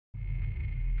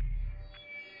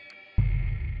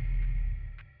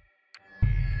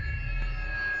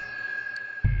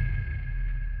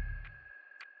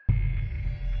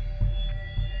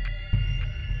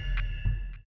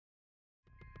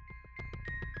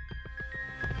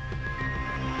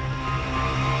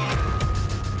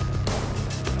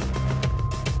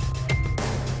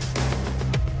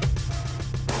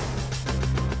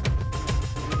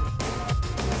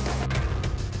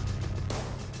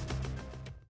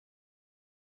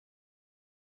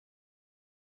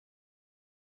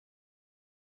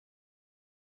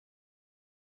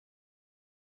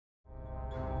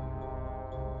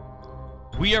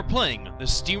We are playing the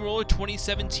Steamroller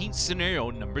 2017 scenario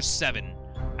number 7,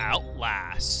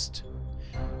 Outlast.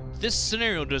 This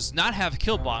scenario does not have a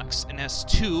kill box and has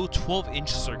two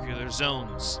 12-inch circular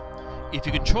zones. If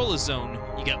you control a zone,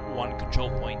 you get 1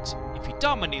 control point. If you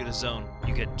dominate a zone,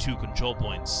 you get 2 control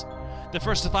points. The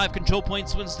first to 5 control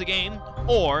points wins the game,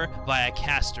 or via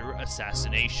caster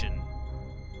assassination.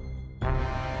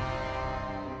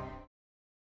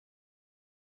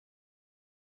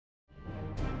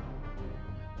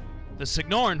 The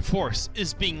Cygnar force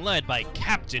is being led by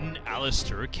Captain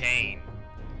Allister Caine.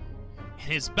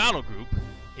 His battle group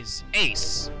is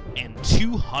Ace and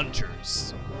 2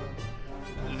 hunters.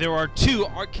 There are 2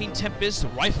 Arcane Tempest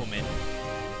Riflemen,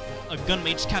 a Gun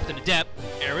Mage Captain Adept,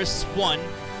 Eiryss 1,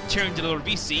 Taryn to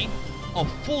Rovissi, a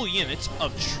full unit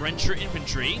of Trencher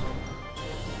Infantry,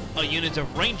 a unit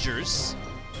of Rangers,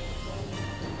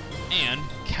 and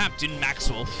Captain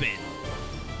Maxwell Finn.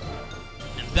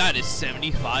 And that is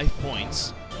 75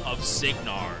 points of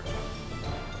Cygnar.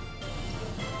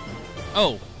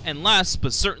 Oh, and last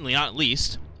but certainly not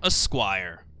least, a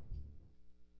Squire.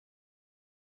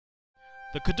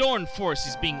 The Khador force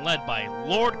is being led by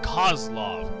Lord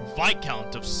Kozlov,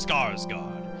 Viscount of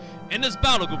Scarsguard, and his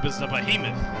battle group is the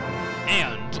Behemoth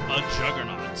and a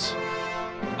Juggernaut.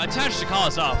 Attached to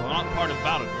Kozlov, but not part of the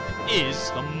battle group,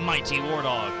 is the mighty War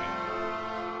Dog.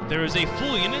 There is a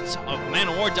full unit of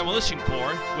Man-of-War Demolition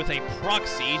Corps with a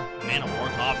proxied Man-of-War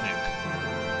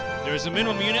Kovnik. There is a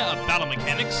minimum unit of Battle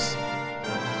Mechanics,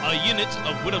 a unit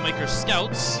of Widowmaker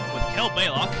Scouts with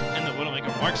Kel-Balok and the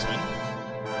Widowmaker Marksman,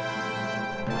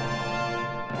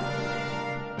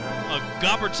 a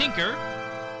Gobber Tinker,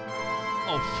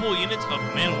 a full unit of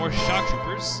Man-of-War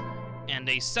Shocktroopers, and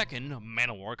a second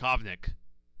Man-of-War Kovnik.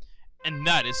 And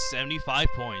that is 75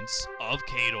 points of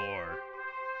Khador.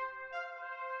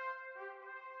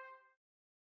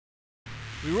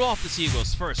 We roll off the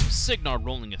Seagulls first with Cygnar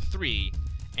rolling a 3,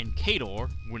 and Khador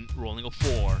rolling a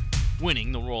 4,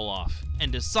 winning the roll-off,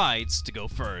 and decides to go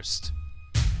first.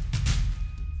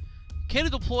 Khador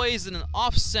deploys in an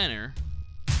off-center,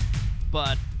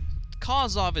 but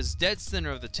Kozlov is dead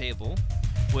center of the table,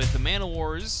 with the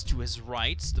Man-of-Wars to his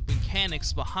right, the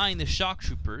mechanics behind the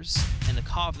Shocktroopers, and the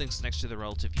Kovniks next to their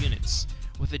relative units,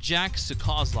 with the Jacks to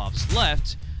Kozlov's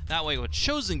left. That way, with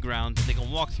chosen ground, they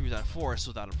can walk through that forest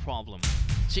without a problem.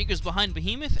 Tinker's behind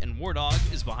Behemoth, and War Dog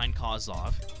is behind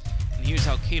Kozlov. And here's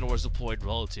how Khador is deployed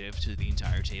relative to the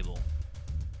entire table.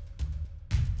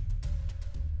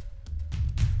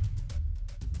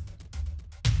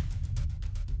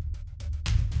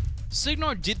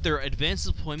 Cygnar did their advanced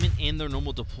deployment and their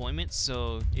normal deployment,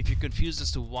 so if you're confused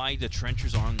as to why the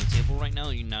trenchers are on the table right now,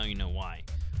 you know why.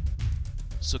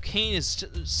 So Caine is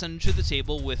sent to the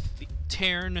table with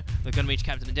Taryn, the Gun Mage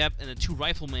Captain Adept, and the 2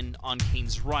 Riflemen on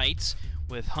Caine's right,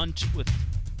 with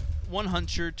 1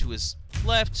 Hunter to his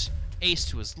left, Ace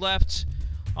to his left,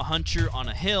 a Hunter on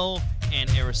a hill, and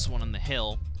Eiryss 1 on the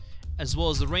hill, as well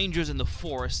as the Rangers in the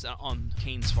forest on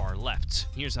Caine's far left.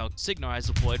 Here's how Cygnar has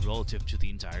deployed relative to the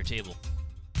entire table.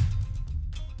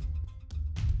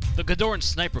 The Khador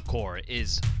Sniper Corps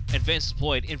is advanced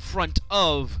deployed in front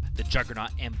of the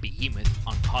Juggernaut and Behemoth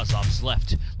on Kozlov's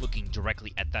left, looking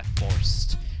directly at that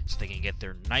forest, so they can get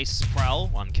their nice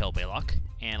prowl on Kel-Balok,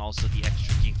 and also the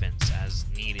extra defense as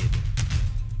needed.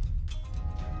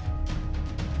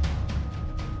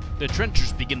 The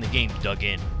trenchers begin the game dug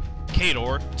in.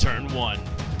 Khador, turn 1.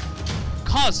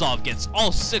 Kozlov gets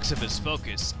all 6 of his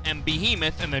focus, and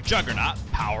Behemoth and the Juggernaut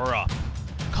power up.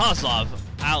 Kozlov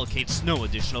allocates no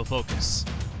additional focus.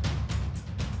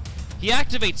 He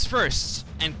activates first,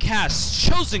 and casts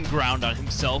Chosen Ground on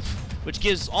himself, which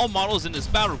gives all models in his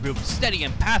battle group Steady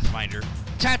and Pathfinder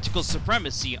tactical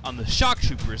supremacy on the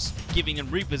Shocktroopers, giving him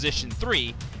reposition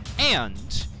 3,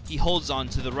 and he holds on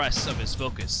to the rest of his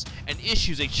focus, and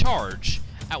issues a charge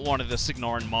at one of the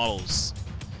Cygnar models.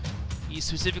 He's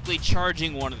specifically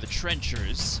charging one of the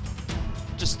trenchers,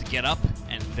 just to get up,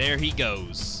 and there he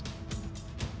goes.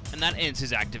 And that ends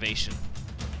his activation.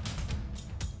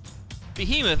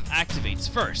 Behemoth activates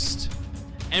first,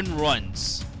 and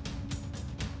runs.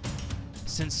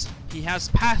 Since he has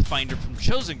Pathfinder from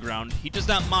Chosen Ground, he does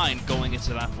not mind going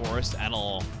into that forest at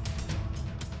all.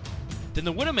 Then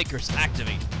the Widowmakers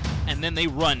activate, and then they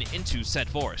run into said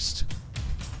forest,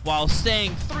 while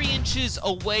staying 3 inches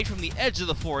away from the edge of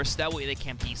the forest, that way they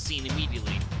can't be seen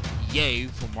immediately. Yay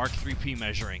for Mark III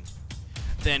pre-measuring.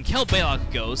 Then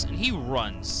Kel-Balok goes, and he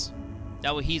runs.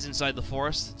 That way he's inside the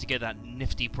forest to get that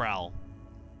nifty prowl.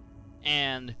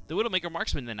 And the Widowmaker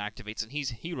Marksman then activates, and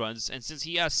he runs, and since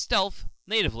he has stealth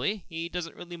natively, he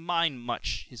doesn't really mind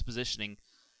much his positioning.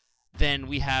 Then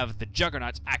we have the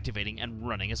Juggernaut activating and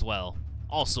running as well.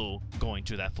 also going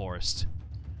to that forest.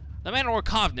 The man-o-war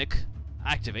Kovnik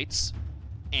activates,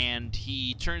 and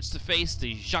he turns to face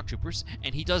the Shocktroopers,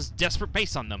 and he does Desperate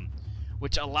Pace on them,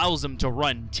 which allows them to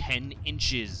run 10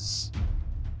 inches.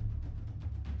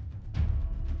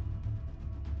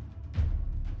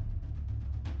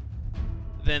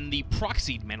 Then the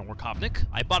proxied man-o-war Kovnik,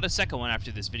 I bought a second one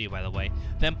after this video by the way,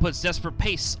 then puts Desperate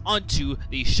Pace onto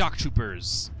the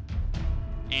Shocktroopers.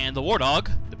 And the War Dog,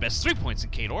 the best 3 points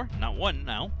in Khador, not 1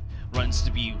 now, runs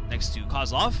to be next to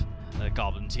Kozlov. The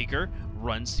Goblin Taker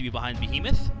runs to be behind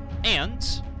Behemoth, and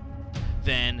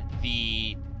then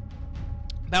the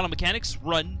Battle Mechanics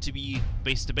run to be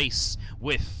base to base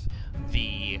with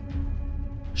the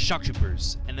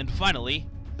Shocktroopers. And then finally,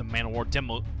 the Man-o-war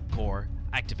Demo Corps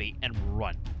activate and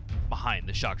run behind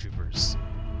the Shocktroopers.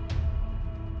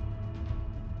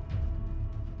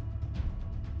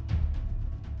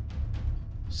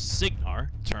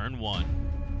 Cygnar, turn 1.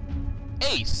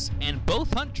 Ace and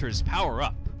both hunters power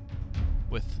up,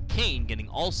 with Caine getting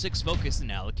all 6 focus and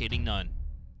allocating none.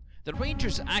 The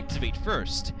Rangers activate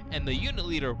first, and the unit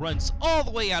leader runs all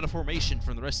the way out of formation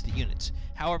from the rest of the unit.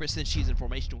 However, since she's in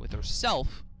formation with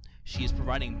herself, she is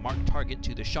providing marked target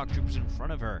to the Shocktroopers in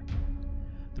front of her.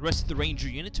 The rest of the Ranger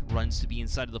unit runs to be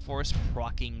inside of the forest,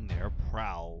 proccing their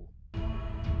prowl.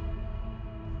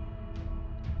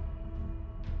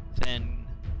 Then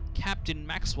Captain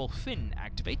Maxwell Finn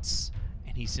activates,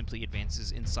 and he simply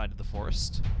advances inside of the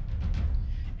forest.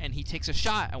 And he takes a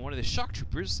shot at one of the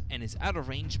Shocktroopers and is out of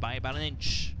range by about an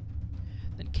inch.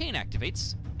 Then Caine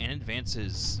activates and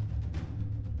advances.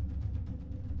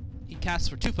 He casts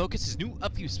for 2 focus his new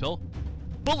upview spell,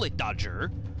 Bullet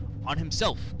Dodger, on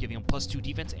himself, giving him +2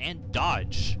 defense and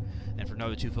dodge. And for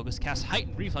another 2 focus, cast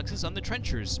Heightened Reflexes on the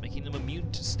Trenchers, making them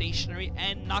immune to stationary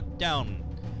and knockdown.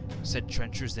 Said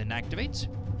Trenchers then activate,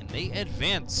 and they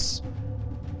advance.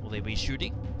 Will they be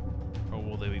shooting, or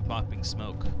will they be popping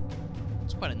smoke?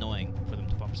 It's quite annoying for them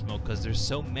to pop smoke because there's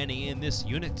so many in this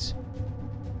unit.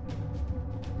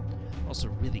 Also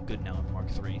really good now in Mark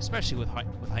III, especially with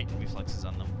heightened reflexes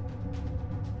on them.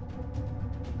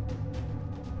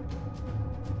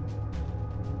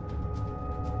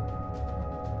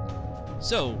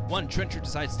 So, one Trencher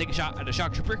decides to take a shot at a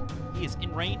Shocktrooper. He is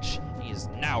in range. He is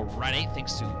now right 8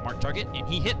 thanks to mark target, and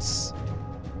he hits.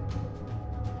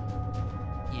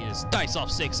 He is dice off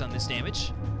 6 on this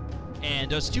damage, and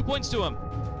does 2 points to him.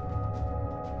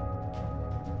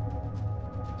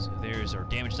 So there's our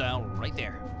damage dial right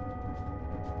there.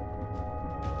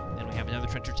 Then we have another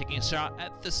Trencher taking a shot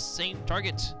at the same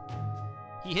target.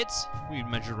 He hits. We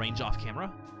measure range off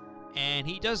camera, and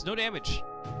he does no damage.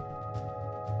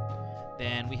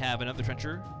 Then we have another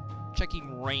Trencher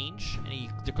checking range, and he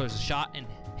declares a shot and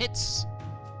hits,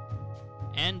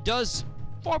 and does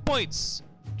 4 points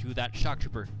to that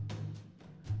Shocktrooper.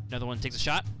 Another one takes a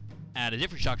shot at a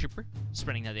different Shocktrooper,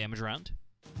 spreading that damage around.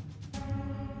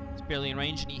 It's barely in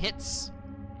range, and he hits,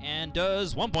 and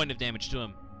does 1 point of damage to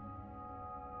him.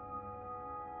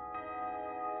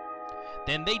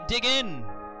 Then they dig in.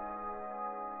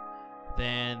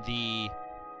 Then the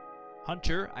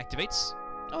Hunter activates.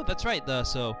 Oh, that's right.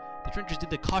 So the Trenchers did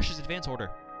the cautious advance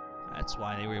order. That's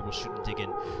why they were able to shoot and dig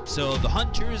in. So the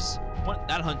Hunters,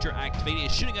 that Hunter activated,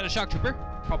 is shooting at a Shocktrooper,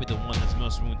 probably the one that's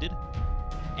most wounded,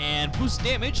 and boosts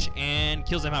damage and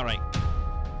kills him outright.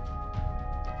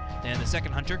 Then the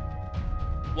second Hunter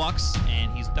walks,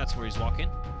 and that's where he's walking.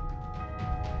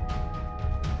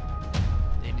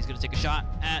 Then he's going to take a shot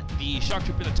at the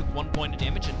Shocktrooper that took 1 point of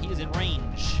damage, and he is in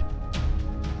range.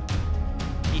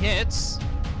 He hits,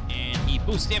 and he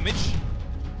boosts damage,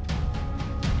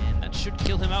 and that should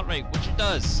kill him outright, which it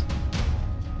does.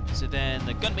 So then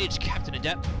the Gun Mage Captain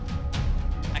Adept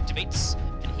activates,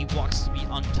 and he walks to be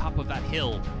on top of that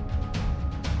hill.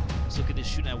 Let's look at this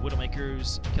shooting at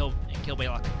Widowmakers, kill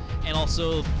Baylock, and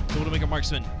also the Widowmaker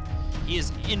Marksman. He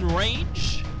is in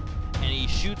range, and he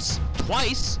shoots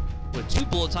twice with 2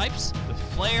 bullet types, with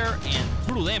flare and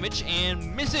brutal damage,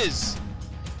 and misses.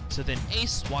 So then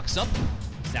Ace walks up.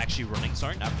 He's actually running,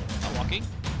 sorry, not walking.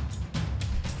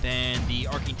 Then the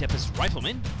Arcane Tempest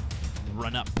Rifleman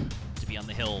run up to be on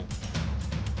the hill.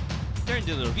 Taryn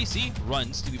the Rovissi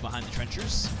runs to be behind the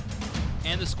Trenchers,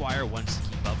 and the Squire wants to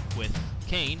keep up with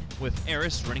Caine, with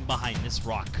Eiryss running behind this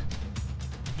rock.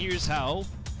 Here's how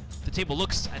the table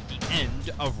looks at the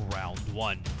end of round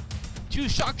 1. 2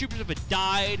 Shocktroopers have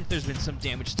died. There's been some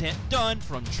damage done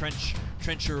from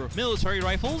Trencher military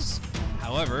rifles.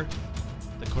 However,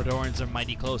 the Khadorans are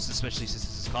mighty close, especially since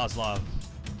this is Kozlov.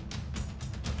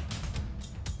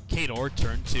 Khador,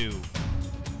 turn 2.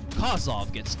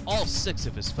 Kozlov gets all 6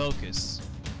 of his focus.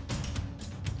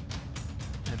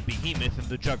 And Behemoth and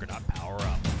the Juggernaut power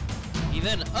up. He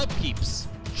then upkeeps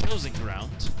Chosen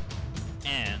Ground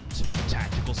and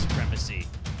Tactical Supremacy,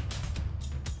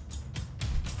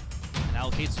 and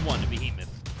allocates 1 to Behemoth.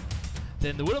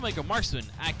 Then the Widowmaker Marksman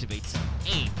activates,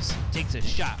 aims, takes a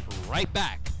shot right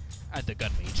back at the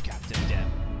Gunmage Captain Adept.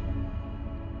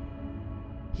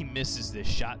 He misses this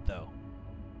shot though.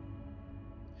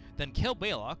 Then Kill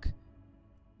Balok,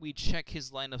 we check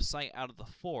his line of sight out of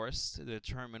the forest to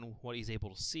determine what he's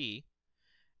able to see,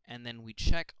 and then we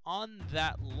check on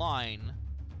that line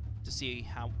to see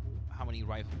how many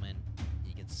riflemen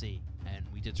he can see, and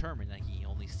we determine that he can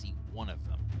only see 1 of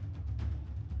them.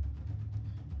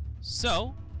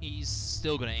 So he's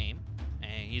still going to aim,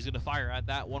 and he's going to fire at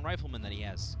that 1 rifleman that he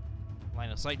has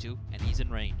line of sight to, and he's in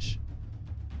range.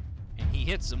 And he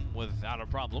hits him without a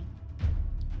problem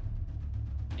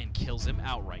and kills him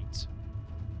outright.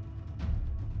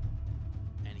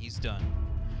 And he's done.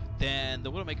 Then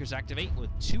the Widowmakers activate with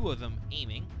 2 of them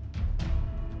aiming,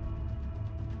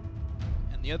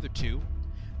 and the other 2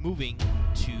 moving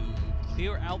to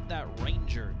clear out that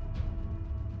Ranger.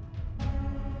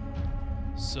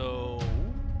 So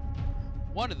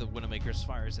one of the Widowmakers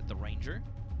fires at the Ranger.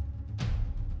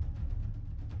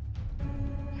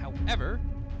 However,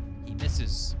 he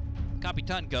misses.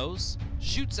 Capitan goes,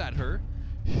 shoots at her,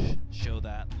 show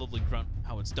that lovely grunt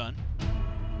how it's done.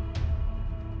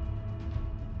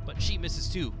 But she misses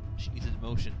too. She needs a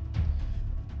demotion.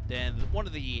 Then one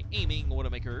of the aiming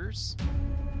Widowmakers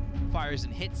fires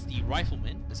and hits the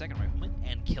Rifleman, the second Rifleman,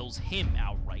 and kills him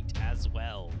outright as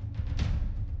well.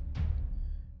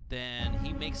 Then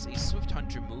he makes a Swift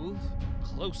Hunter move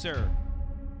closer.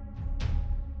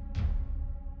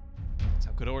 That's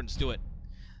how Khadorans do it.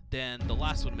 Then the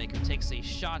last Widowmaker takes a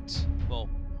shot. Well,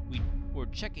 we're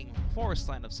checking forest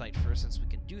line of sight first, since we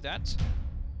can do that.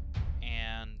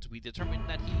 And we determine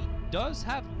that he does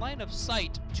have line of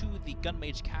sight to the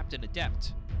Gunmage Captain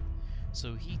Adept.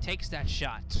 So he takes that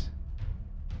shot.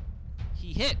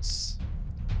 He hits,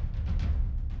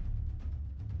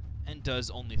 and does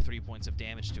only 3 points of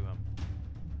damage to him.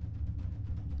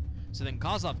 So then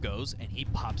Kozlov goes, and he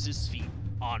pops his feet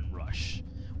on Rush,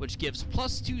 which gives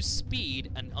 +2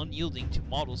 speed and unyielding to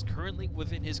models currently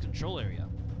within his control area.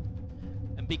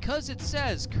 And because it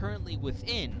says currently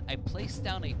within, I place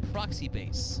down a proxy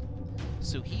base.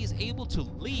 So he is able to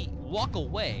walk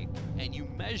away, and you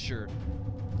measure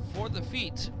for the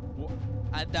feat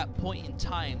at that point in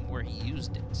time where he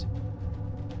used it.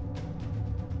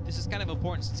 This is kind of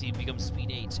important since he becomes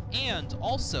speed 8. And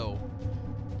also,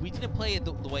 we didn't play it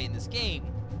the way in this game.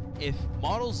 If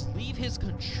models leave his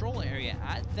control area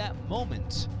at that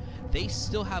moment, they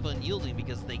still have unyielding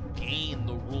because they gain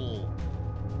the rule.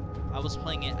 I was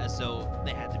playing it as though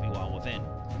they had to be well within.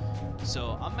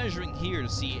 So I'm measuring here to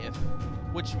see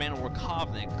which Manowar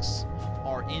Kovniks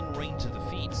are in range of the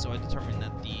feat. So I determined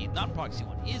that the non-proxy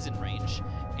one is in range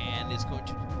and is going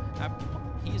to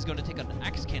he is going to take an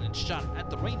axe cannon shot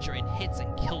at the Ranger and hits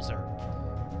and kills her.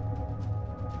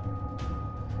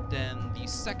 Then the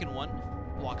second one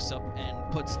walks up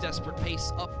and puts Desperate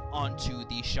Pace up onto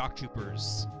the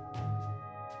Shocktroopers.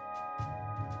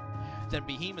 Then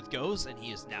Behemoth goes, and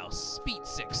he is now Speed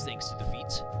 6 thanks to the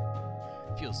feat.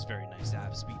 Feels very nice to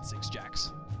have Speed 6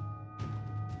 jacks.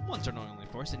 Ones are normally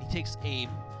forced, and he takes a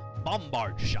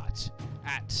bombard shot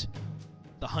at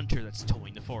the hunter that's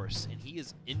towing the force, and he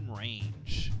is in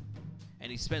range.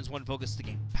 And he spends 1 focus to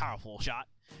gain powerful shot,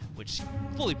 which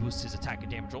fully boosts his attack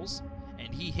and damage rolls,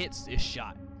 and he hits this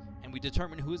shot. And we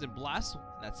determine who is in blast,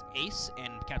 and that's Ace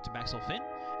and Captain Maxwell Finn,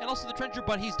 and also the Trencher,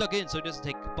 but he's dug in, so he doesn't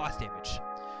take blast damage.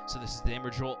 So this is the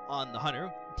damage roll on the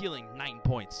hunter, dealing 9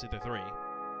 points to the 3.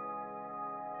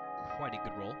 Quite a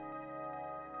good roll.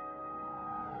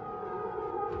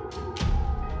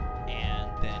 And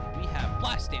then we have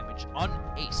blast damage on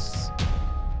Ace.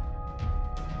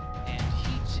 And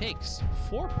he takes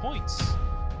 4 points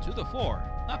to the 4.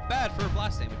 Not bad for a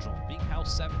blast damage roll, being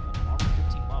House 7 on an Armor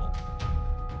 15 model.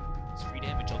 It's free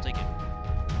damage, I'll take it.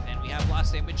 And we have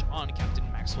blast damage on Captain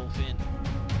Maxwell Finn.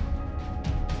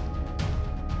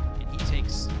 And he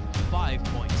takes 5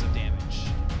 points of damage.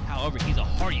 However, he's a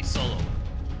hardy solo.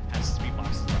 Has 3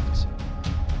 boxes left.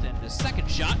 Then the second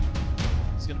shot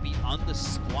is going to be on the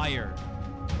Squire.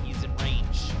 He's in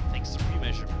range, thanks to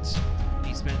remeasurements. And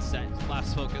he spends that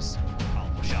last focus for a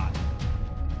powerful shot.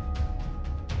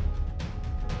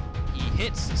 He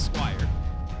hits the Squire.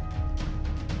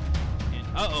 And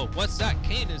uh-oh, what's that?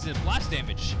 Caine is in blast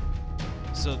damage.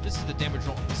 So this is the damage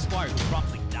roll on the Squire, who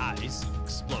promptly dies. He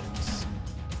explodes.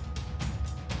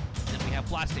 And then we have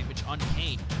blast damage on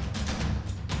Caine,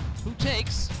 who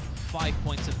takes 5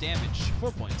 points of damage.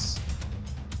 4 points.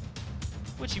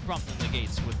 which he promptly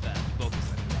negates with that focus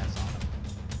that he has on him.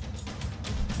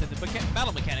 Then the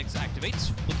battle mechanics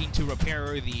activates, looking to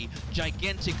repair the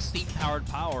gigantic steam-powered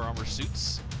power armor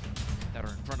suits that are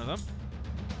in front of them.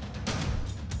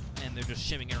 And they're just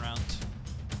shimming around.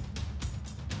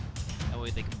 That way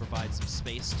they can provide some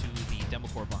space to the demo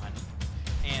core behind them.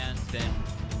 And then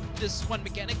this one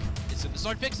mechanic is going to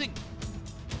start fixing.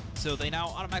 So they now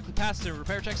automatically pass their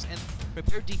repair checks and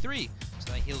repair D3.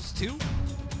 So that heals 2.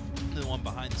 The one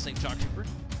behind the same Shocktrooper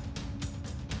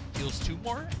heals 2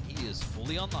 more, and he is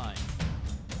fully online.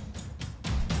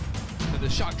 So the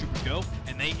Shocktroopers go,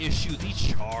 and they issue the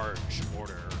charge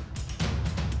order.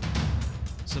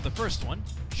 So the first one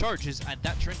charges at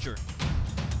that trencher.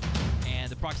 And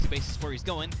the proxy base is where he's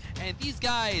going. And these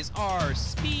guys are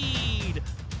speed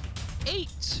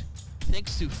 8,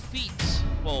 thanks to feet.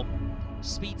 Well,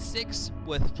 speed 6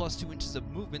 with plus 2 inches of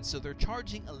movement, so they're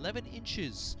charging 11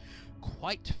 inches.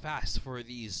 Quite fast for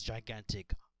these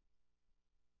gigantic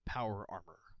power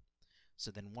armor. So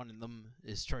then one of them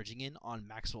is charging in on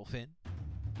Maxwell Finn,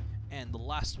 and the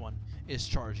last one is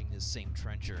charging this same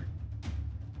trencher.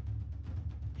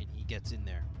 And he gets in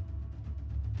there.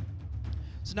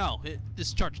 So now,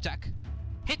 this charge attack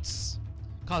hits,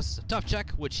 causes a tough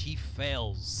check, which he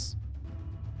fails.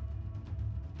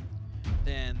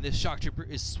 Then this Shocktrooper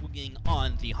is swinging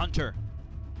on the Hunter,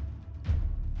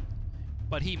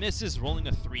 but he misses, rolling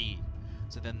a 3.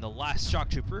 So then the last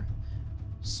Shocktrooper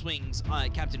swings on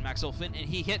Captain Maxwell Finn, and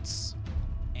he hits,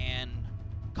 and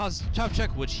causes a tough check,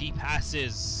 which he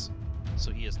passes.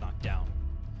 So he is knocked down.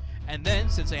 And then,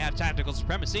 since they have tactical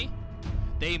supremacy,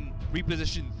 they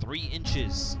reposition 3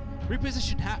 inches.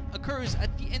 Reposition occurs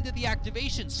at the end of the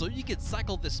activation, so you can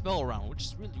cycle this spell around, which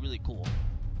is really, really cool.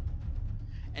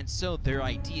 And so their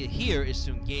idea here is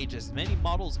to engage as many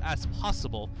models as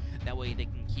possible. That way they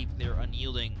can keep their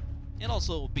unyielding and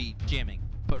also be jamming.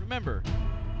 But remember,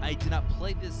 I did not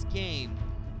play this game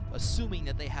assuming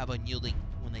that they have unyielding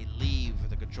when they leave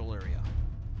the control area.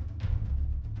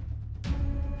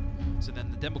 So then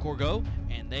the demo core go,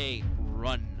 and they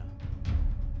run.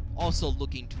 Also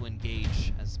looking to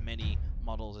engage as many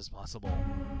models as possible.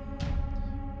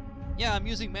 Yeah, I'm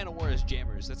using Man of War as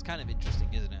jammers. That's kind of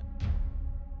interesting, isn't it?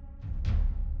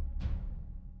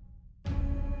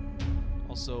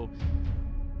 Also,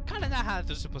 kind of not how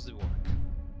they're supposed to work.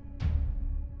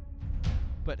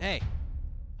 But hey,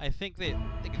 I think they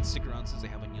can stick around since they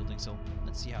have unyielding, so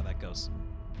let's see how that goes.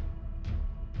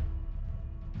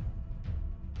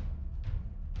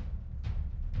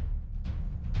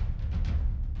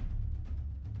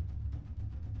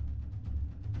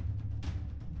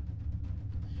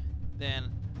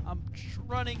 Then I'm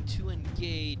running to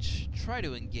try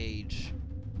to engage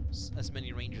as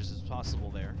many rangers as possible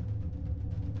there.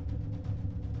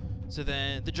 So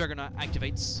then the Juggernaut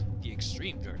activates, the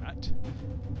extreme Juggernaut,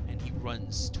 and he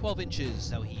runs 12 inches,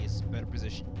 so he is better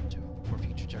positioned for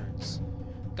future turns.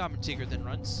 Goblin Seeker then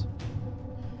runs,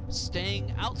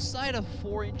 staying outside of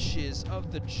 4 inches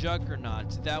of the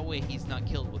Juggernaut, that way he's not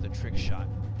killed with a trick shot.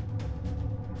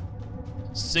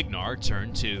 Cygnar,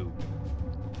 turn 2.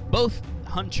 Both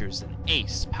Hunters and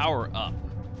Ace power up,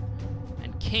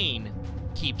 and Caine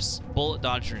keeps Bullet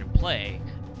Dodger in play,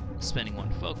 spending 1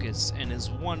 focus, and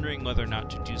is wondering whether or not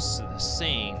to do the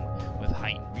same with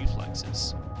heightened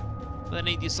reflexes. But then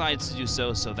he decides to do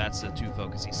so, so that's the 2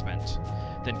 focus he spent.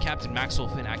 Then Captain Maxwell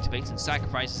Finn activates and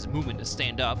sacrifices movement to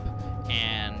stand up,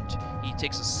 and he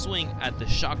takes a swing at the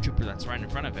Shocktrooper that's right in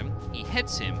front of him. He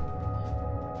hits him,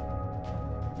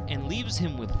 and leaves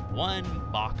him with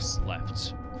 1 box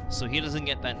left. So he doesn't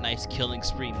get that nice killing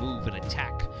spree move and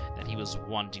attack that he was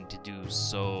wanting to do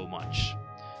so much.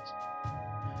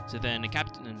 So then the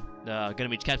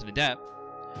Gunmage Captain Adept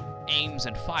aims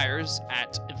and fires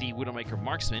at the Widowmaker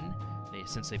Marksman.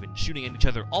 Since they've been shooting at each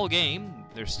other all game,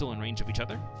 they're still in range of each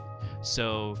other.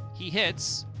 So he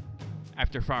hits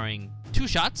after firing 2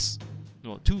 shots.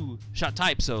 Well, 2 shot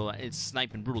types, so it's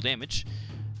snipe and brutal damage.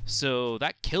 So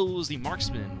that kills the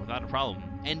Marksman without a problem,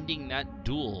 ending that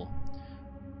duel.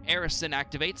 Eiryss then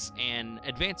activates and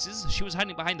advances. She was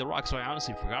hiding behind the rock, so I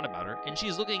honestly forgot about her. And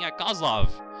she's looking at Kozlov.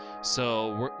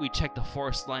 So we check the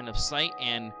forest line of sight,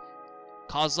 and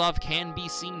Kozlov can be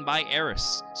seen by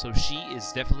Eiryss. So she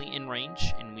is definitely in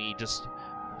range, and we just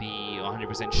be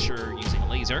 100% sure using a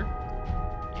laser.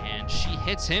 And she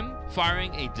hits him,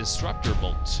 firing a Disruptor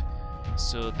Bolt.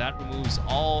 So that removes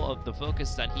all of the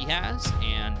focus that he has,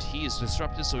 and he is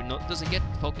disrupted, so he doesn't get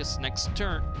focus next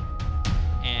turn.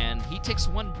 And he takes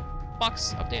 1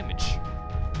 box of damage.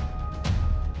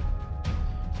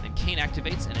 Then Caine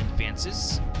activates and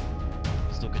advances.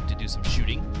 Still good to do some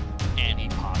shooting. And he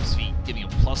pops feet, giving him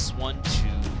 +1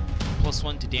 to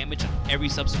 +1 to damage on every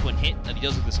subsequent hit that he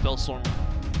does with the Spellstorm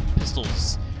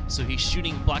pistols. So he's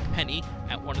shooting Black Penny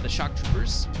at one of the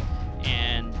Shocktroopers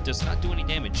and does not do any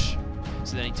damage.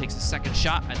 So then he takes the second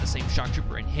shot at the same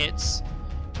Shocktrooper and hits.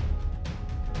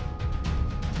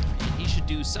 And he should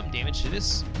do some damage to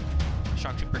this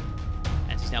Shocktrooper,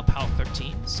 as he's now POW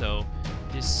 13. So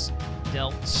this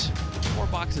dealt 4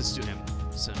 boxes to him.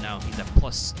 So now he's at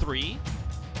 +3.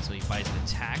 So he buys an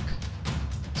attack.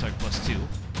 Sorry, +2.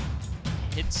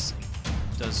 Hits,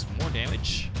 does more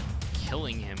damage,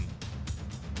 killing him.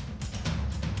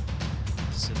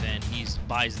 So then he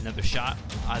buys another shot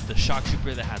at the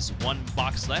Shocktrooper that has 1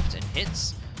 box left and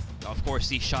hits. Of course,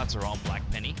 these shots are all Black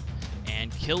Penny,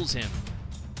 and kills him.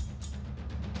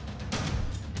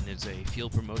 And there's a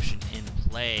field promotion in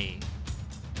play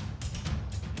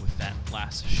with that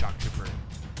last Shocktrooper.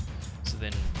 So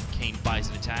then Caine buys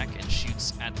an attack and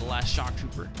shoots at the last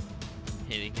Shocktrooper,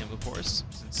 hitting him, of course,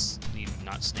 since he's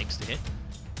not snakes to hit.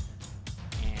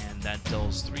 And that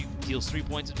deals 3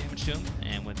 points of damage to him.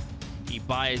 And when he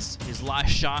buys his last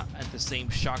shot at the same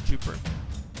Shocktrooper,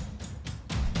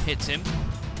 hits him,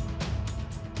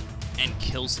 and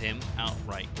kills him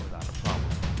outright without a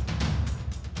problem.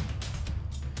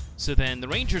 So then the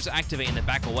Rangers activate and they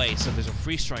back away, so there's a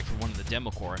free strike from one of the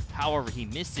Demo Corps. However, he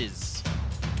misses.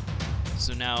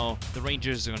 So now the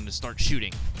Rangers are going to start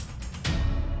shooting.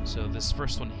 So this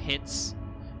first one hits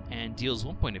and deals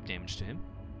 1 point of damage to him.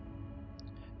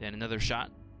 Then another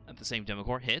shot at the same Demo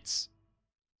Corps hits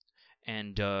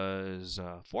and does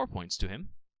 4 points to him.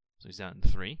 So he's down to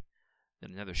 3.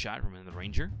 Then another shot from the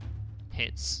Ranger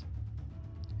hits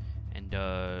and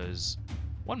does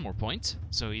 1 more point.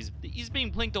 So he's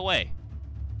being blinked away.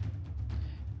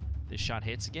 This shot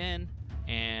hits again,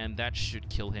 and that should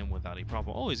kill him without a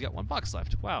problem. Oh, he's got 1 box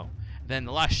left. Wow. Then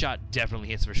the last shot definitely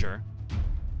hits for sure,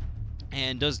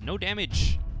 and does no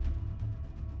damage.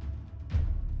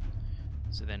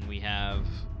 So then we have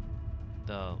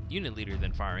the unit leader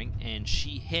then firing, and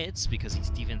she hits because he's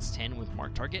defense 10 with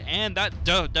marked target, and that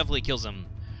definitely kills him,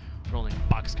 rolling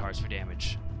boxcars for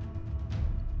damage.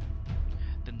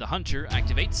 Then the hunter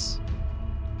activates,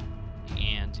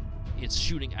 and it's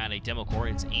shooting at a Demo Corps.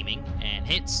 It's aiming and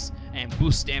hits and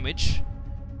boosts damage,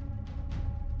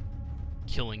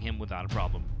 killing him without a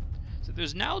problem. So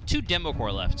there's now 2 Demo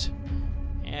Corps left,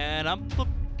 and I'm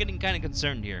getting kind of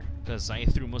concerned here because I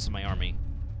threw most of my army.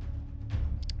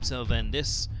 So then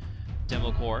this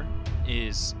Demo Corps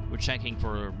we're checking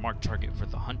for marked target for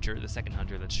the hunter, the second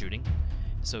hunter that's shooting.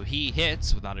 So he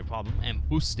hits without a problem and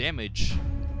boosts damage,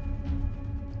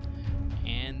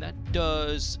 and that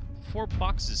does 4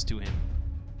 boxes to him.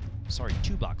 Sorry,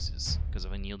 2 boxes because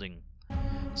of unyielding.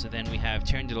 So then we have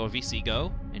Taryn de Rovissi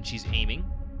go, and she's aiming,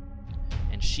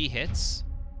 and she hits,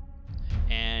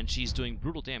 and she's doing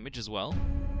brutal damage as well.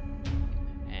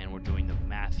 And we're doing the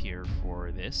math here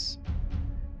for this.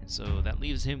 And so that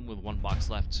leaves him with 1 box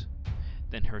left.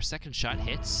 Then her second shot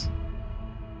hits,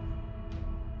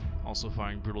 also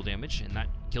firing brutal damage, and that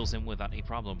kills him without a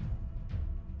problem,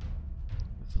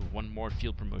 with 1 more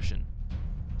field promotion.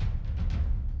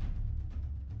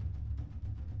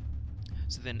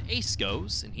 So then Ace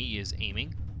goes, and he is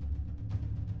aiming,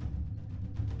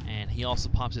 and he also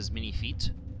pops his mini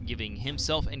feat, giving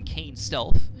himself and Caine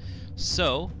stealth.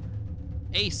 So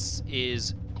Ace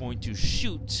is going to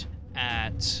shoot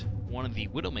at one of the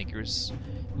Widowmakers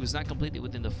who's not completely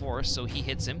within the forest, so he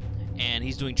hits him, and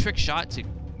he's doing trick shot to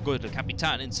go to the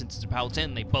Capitan, and since it's a POW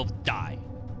 10, they both die.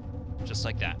 Just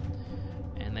like that.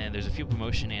 And then there's a field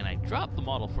promotion, and I dropped the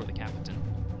model for the Capitan.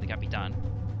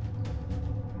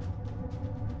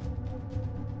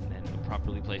 And then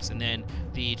properly placed. And then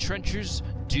the Trenchers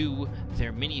do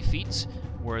their mini feat,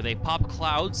 where they pop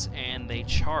clouds and they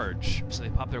charge. So they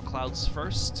pop their clouds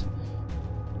first,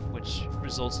 which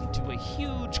results into a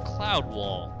huge cloud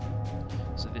wall.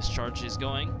 So this charge is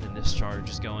going, then this charge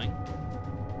is going.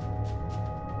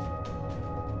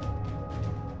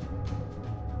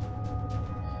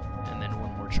 And then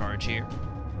 1 more charge here.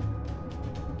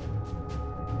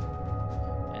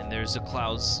 And there's the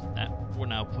clouds that we're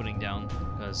now putting down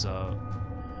because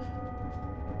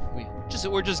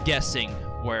we're just guessing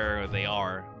where they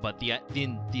are, but the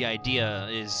idea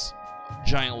is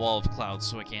giant wall of clouds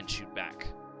so I can't shoot back.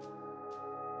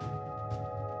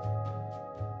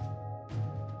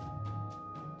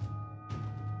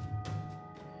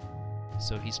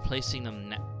 So he's placing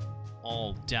them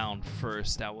all down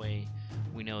first, that way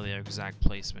we know their exact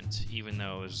placement, even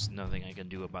though there's nothing I can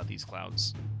do about these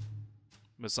clouds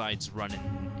besides running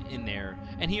in there.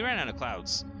 And he ran out of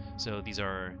clouds, so these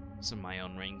are some of my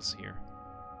own rings here.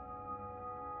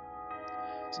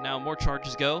 So now more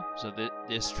charges go. So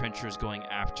this trencher is going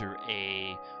after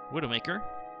a Widowmaker.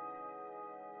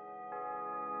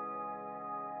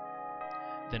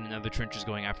 Then another trencher is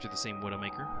going after the same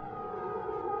Widowmaker.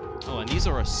 Oh, and these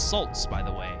are assaults, by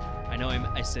the way. I know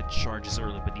I said charges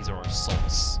earlier, but these are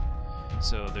assaults.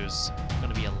 So there's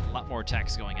going to be a lot more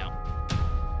attacks going out.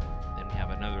 Then we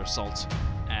have another assault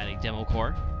at a Demo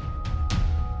Corps.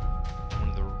 One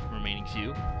of the remaining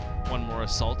few. One more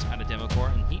assault at a Demo Corps,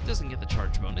 and he doesn't get the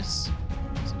charge bonus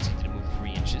since he did move 3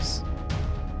 inches.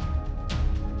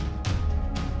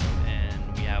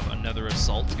 And we have another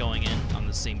assault going in on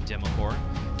the same Demo Corps.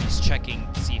 He's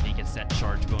checking to see if he gets that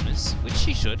charge bonus, which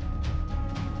he should.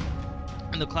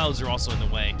 And the clouds are also in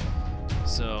the way.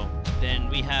 So then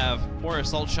we have more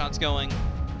assault shots going,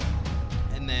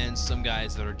 and then some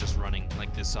guys that are just running,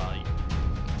 like this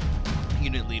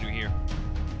unit leader here.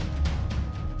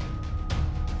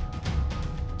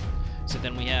 So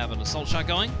then we have an assault shot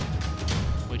going,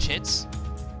 which hits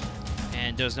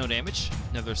and does no damage.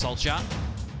 Another assault shot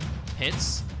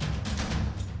hits,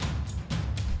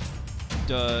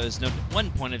 does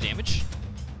 1 point of damage.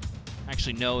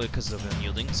 Actually, no, because of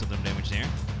unyielding, so no damage there.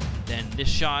 Then this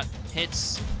shot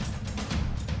hits.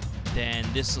 Then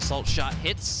this assault shot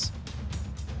hits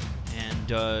and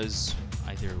does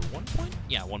either 1 point?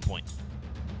 Yeah, 1 point.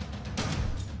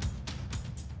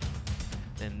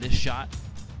 Then this shot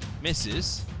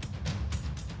misses.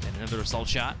 Then another assault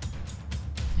shot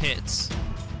hits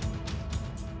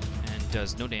and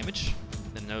does no damage.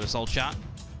 Then another assault shot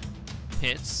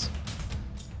hits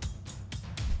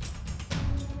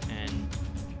and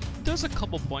does a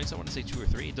couple points. I want to say 2 or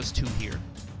 3. It does 2 here.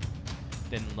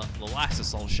 Then the last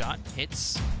assault shot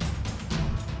hits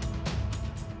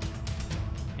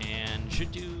and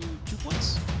should do 2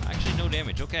 points. Actually, no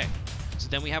damage. Okay. So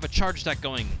then we have a charge attack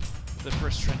going. The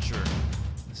first trencher.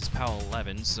 This is POW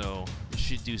 11, so it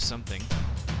should do something,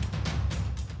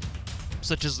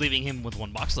 such as leaving him with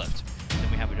 1 box left.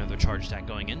 Then we have another charge attack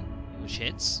going in, which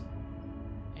hits,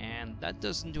 and that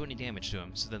doesn't do any damage to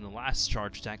him. So then the last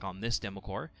charge attack on this Demo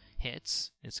Corps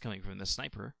hits. It's coming from the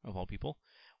sniper, of all people,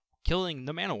 killing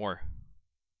the Man-O-War.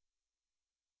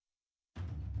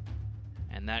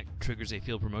 And that triggers a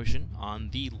field promotion on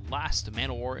the last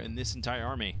Man-O-War in this entire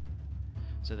army.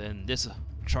 So then this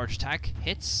charge attack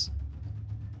hits,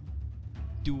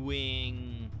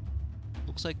 doing,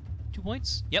 looks like 2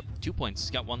 points? Yep, 2 points.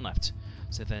 He's got 1 left.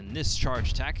 So then this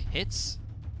charge attack hits.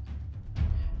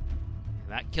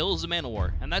 That kills the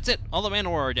Man-O-War. And that's it. All the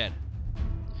Man-O-War are dead.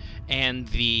 And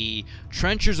the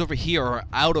trenchers over here are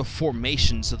out of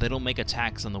formation, so they don't make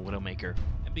attacks on the Widowmaker.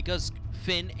 And because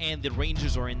Finn and the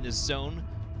Rangers are in this zone,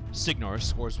 Cygnar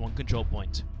scores 1 control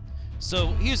point. So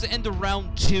here's the end of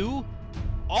round 2.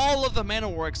 All of the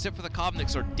Man-O-War except for the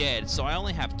Kovniks are dead, so I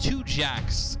only have 2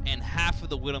 Jacks and half of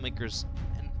the Widowmakers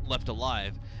left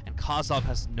alive, and Kozlov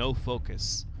has no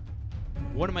focus.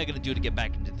 What am I going to do to get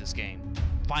back into this game?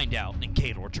 Find out in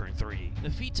Khador turn 3. The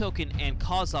feat token and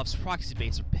Kozlov's proxy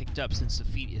base are picked up since the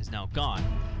feat is now gone,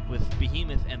 with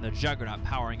Behemoth and the Juggernaut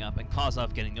powering up and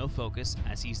Kozlov getting no focus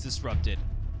as he's disrupted.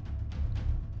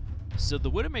 So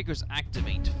the Widowmakers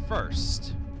activate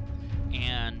first,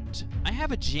 and I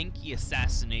have a janky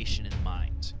assassination in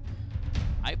mind.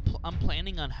 I'm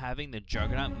planning on having the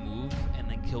Juggernaut move and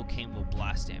then kill Caine with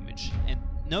blast damage. And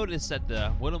notice that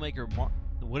the Widowmaker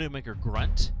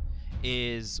Grunt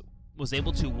was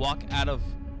able to walk out of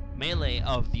melee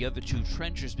of the other 2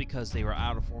 trenchers because they were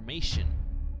out of formation,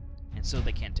 and so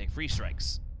they can't take free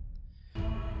strikes.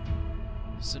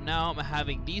 So now I'm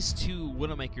having these 2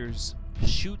 Widowmakers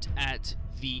shoot at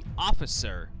the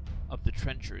officer of the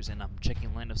trenchers, and I'm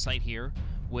checking line of sight here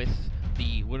with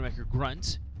the Widowmaker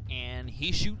Grunt, and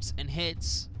he shoots and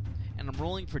hits, and I'm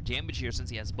rolling for damage here since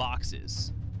he has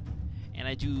boxes, and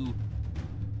I do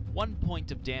 1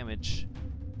 point of damage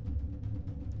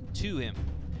to him.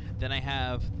 Then I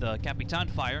have the Capitan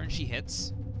fire, and she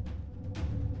hits,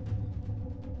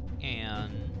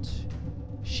 and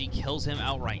she kills him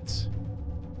outright,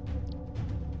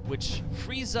 which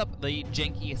frees up the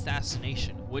janky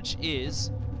assassination, which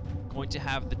is going to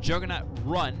have the Juggernaut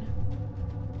run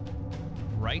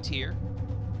right here.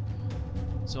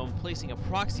 So I'm placing a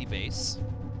proxy base.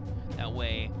 That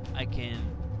way I can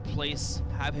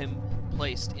have him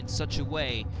placed in such a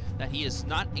way that he is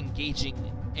not engaging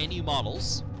any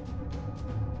models.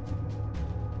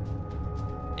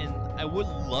 And I would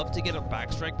love to get a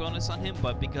backstrike bonus on him,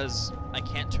 but because I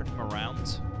can't turn him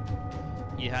around,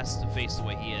 he has to face the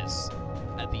way he is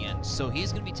at the end. So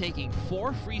he's going to be taking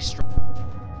 4 free strikes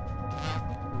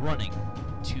running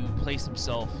to place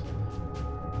himself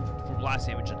for blast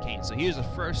damage on Caine. So here's the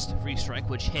first free strike,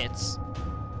 which hits.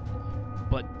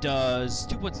 but does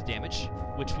 2 points of damage,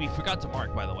 which we forgot to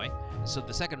mark, by the way. So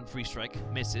the second free strike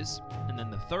misses, and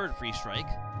then the third free strike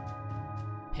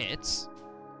hits.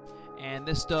 And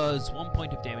this does 1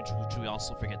 point of damage, which we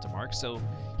also forget to mark. So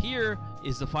here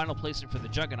is the final placement for the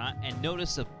Juggernaut, and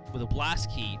notice with a blast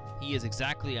key, he is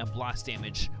exactly on blast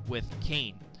damage with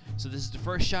Caine. So this is the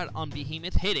first shot on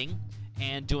Behemoth, hitting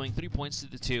and doing 3 points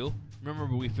to the 2.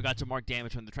 Remember, we forgot to mark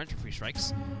damage from the Trencher free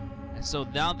strikes. And so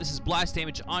now this is blast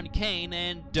damage on Caine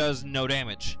and does no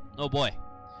damage. Oh boy.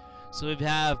 So we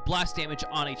have blast damage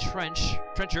on a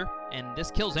Trencher, and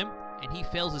this kills him, and he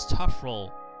fails his tough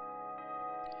roll.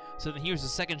 So then here's the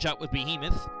second shot with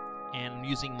Behemoth, and I'm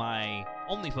using my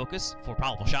only focus for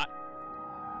powerful shot.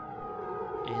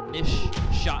 And this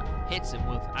shot hits him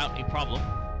without a problem.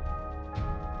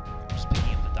 Just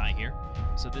picking up the die here.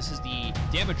 So this is the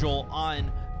damage roll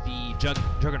on the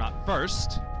Juggernaut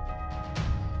first.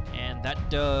 And that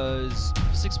does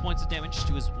 6 points of damage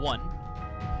to his 1.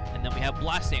 And then we have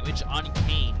blast damage on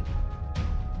Caine.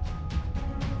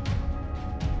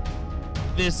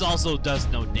 This also does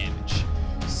no damage.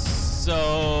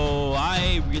 So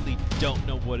I really don't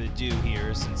know what to do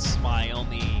here, since my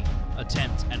only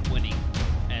attempt at winning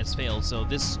has failed. So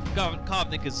this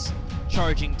Kovnik is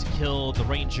charging to kill the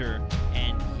Ranger,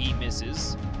 and he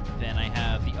misses. Then I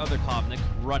have the other Kovnik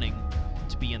running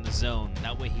to be in the zone.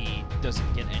 That way he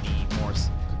doesn't get any more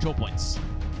control points.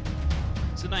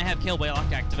 So then I have Kill by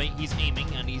Lock activate. He's aiming,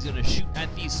 and he's going to shoot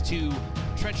at these 2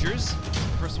 Trenchers.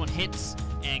 The first one hits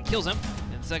and kills him.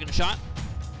 Then the second shot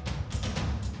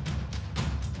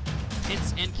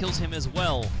hits and kills him as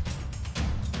well.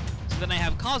 So then I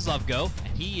have Kozlov go,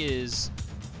 and he is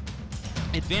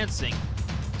advancing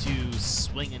to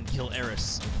swing and kill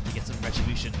Eiryss to get some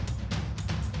retribution.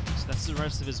 So that's the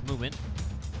rest of his movement.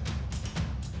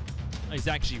 He's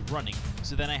actually running.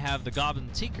 So then I have the Goblin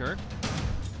Tinker.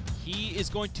 He is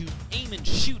going to aim and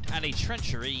shoot at a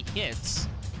Trencher. He hits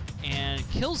and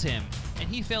kills him, and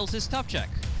he fails his tough check.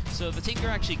 So the Tinker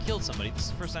actually killed somebody. This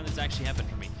is the first time this actually happened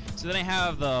for me. So then I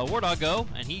have the War Dog go,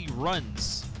 and he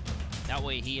runs. That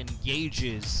way he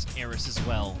engages Eiryss as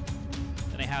well.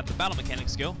 Then I have the Battle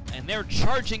Mechanics go, and they're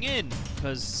charging in,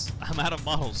 because I'm out of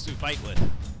models to fight with.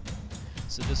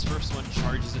 So this first one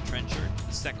charges a Trencher,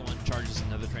 the second one charges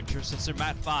another Trencher. Since they're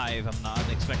mat 5, I'm not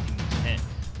expecting them to hit.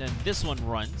 Then this one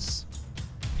runs,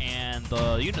 and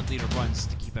the unit leader runs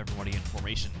to keep everybody in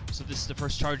formation. So this is the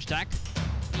first charge attack.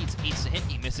 Needs 8 to hit,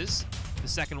 he misses. The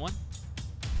second one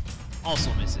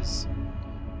also misses.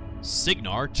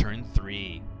 Cygnar, turn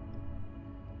 3.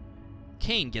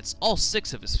 Caine gets all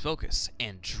 6 of his focus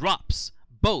and drops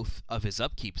both of his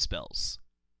upkeep spells.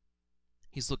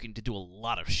 He's looking to do a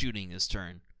lot of shooting this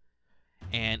turn.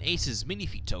 And Ace's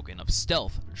mini-feat token of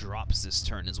stealth drops this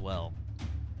turn as well.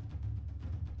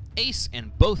 Ace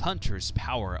and both hunters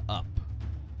power up.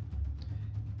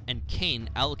 And Caine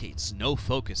allocates no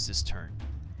focus this turn.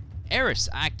 Eiryss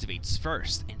activates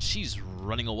first, and she's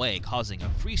running away, causing a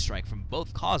free strike from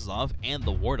both Kozlov and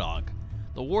the War Dog.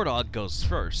 The War Dog goes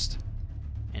first,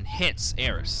 and hits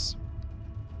Eiryss,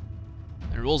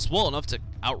 and rolls well enough to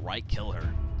outright kill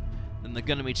her. Then the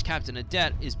Gunner-Mage Captain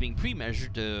Adept is being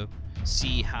pre-measured to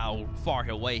see how far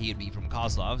away he would be from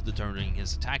Kozlov, determining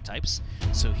his attack types.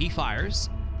 So he fires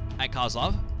at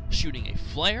Kozlov, shooting a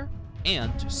flare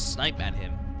and to snipe at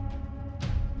him.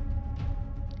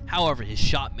 However, his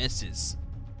shot misses.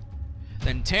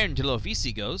 Then Taryn to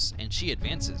Rovissi goes, and she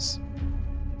advances.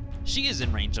 She is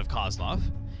in range of Kozlov,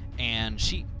 and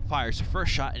she fires her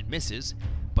first shot and misses,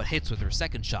 but hits with her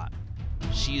second shot.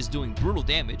 She is doing brutal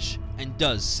damage and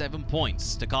does 7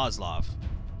 points to Kozlov.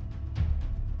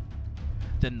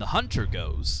 Then the Hunter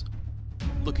goes,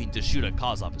 looking to shoot at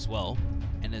Kozlov as well,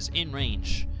 and is in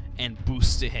range and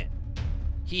boosts to hit.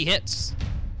 He hits.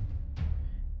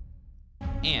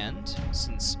 And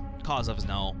since Kozlov is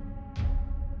now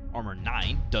armor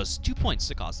 9, does 2 points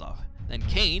to Kozlov. Then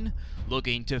Caine,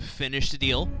 looking to finish the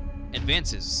deal,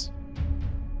 advances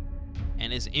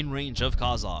and is in range of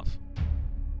Kozlov.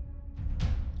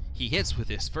 He hits with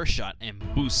his first shot and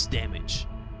boosts damage,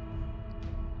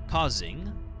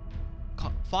 causing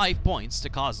 5 points to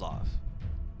Kozlov.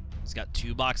 He's got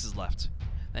 2 boxes left.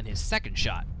 Then his second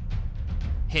shot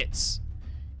hits.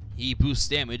 He boosts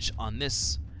damage on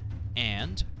this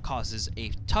and causes a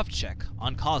tough check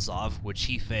on Kozlov, which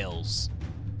he fails.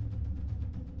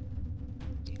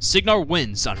 Cygnar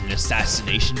wins on an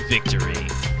assassination victory.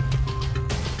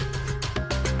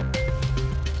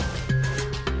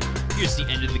 Here's the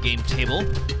end of the game table,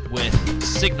 with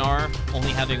Cygnar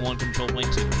only having 1 control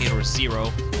point to Khador 0,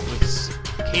 with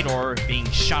Khador being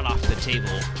shot off the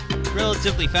table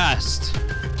relatively fast.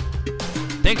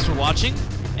 Thanks for watching,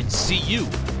 and see you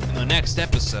in the next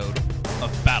episode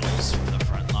of Battles for the